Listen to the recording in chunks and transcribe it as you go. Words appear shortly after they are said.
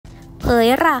ย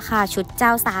ราคาชุดเจ้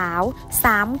าสาว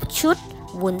3ชุด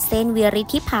วุ้นเส้นวิริ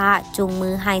ธิภาจูงมื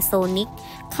อไฮโซนิก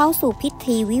เข้าสู่พิ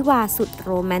ธีวิวาห์สุดโ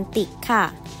รแมนติกค่ะ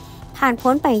ผ่าน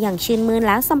พ้นไปอย่างชื่นมื่นแ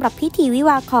ล้วสำหรับพิธีวิ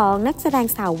วาห์ของนักแสดง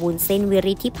สาววุ้นเส้นวิ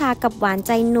ริธิภากับหวานใ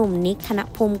จหนุ่มนิกธน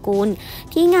ภูมิกุล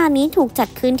ที่งานนี้ถูกจัด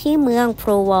ขึ้นที่เมืองโพ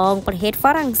รวองประเทศฝ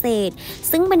รั่งเศส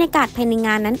ซึ่งบรรยากาศภายในง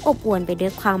านนั้นอบอวลไปด้ว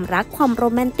ยความรักความโร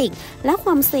แมนติกและคว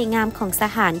ามสวยงามของส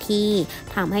ถานที่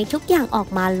ทำให้ทุกอย่างออก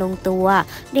มาลงตัว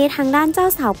โดยทางด้านเจ้า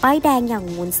สาวป้ายแดงอย่าง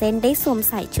วุ้นเส้นได้สวม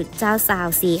ใส่ชุดเจ้าสาว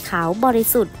สีขาวบริ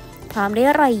สุทธิ์พร้อมด้วย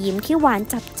รอยยิ้มที่หวาน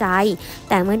จับใจ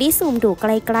แต่เมื่อได้ซูมดูใ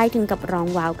กล้ๆถึงกับร้อง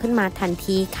ว้าวขึ้นมาทัน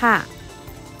ทีค่ะ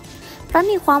เพราะ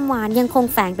มีความหวานยังคง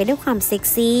แฝงไปด้วยความเซ็ก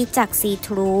ซี่จากซีท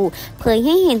รูเผยใ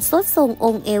ห้เห็นสวดทรงอ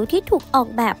งค์เอวที่ถูกออก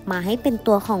แบบมาให้เป็น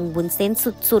ตัวของวุ้นเส้น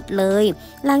สุดๆเลย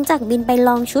หลังจากบินไปล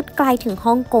องชุดไกลถึง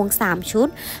ฮ่องกง3ชุด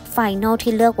ไฟนอล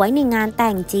ที่เลือกไว้ในงานแ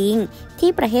ต่งจริงที่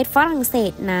ประเทศฝรั่งเศ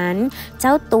สนั้นเจ้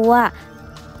าตัว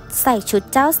ใส่ชุด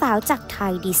เจ้าสาวจากไท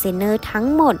ยดีไซเนอร์ทั้ง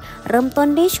หมดเริ่มต้น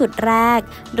ด้วยชุดแรก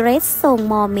เดรสทรง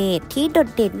มอร์เมดที่โดด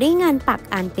เด่นด้วยงานปัก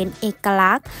อันเป็นเอก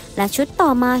ลักษณ์และชุดต่อ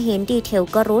มาเห็นดีเทล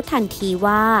ก็รู้ทันที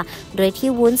ว่าโดยที่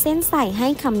วุ้นเส้นใส่ให้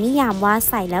คำนิยามว่า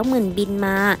ใส่แล้วเหมือนบินม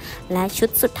าและชุด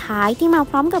สุดท้ายที่มา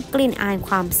พร้อมกับกลิ่นอายค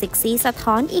วามเซ็กซี่สะ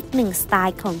ท้อนอีกหนึ่งสไต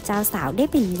ล์ของเจ้าสาวได้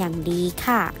เป็นอย่างดี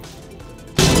ค่ะ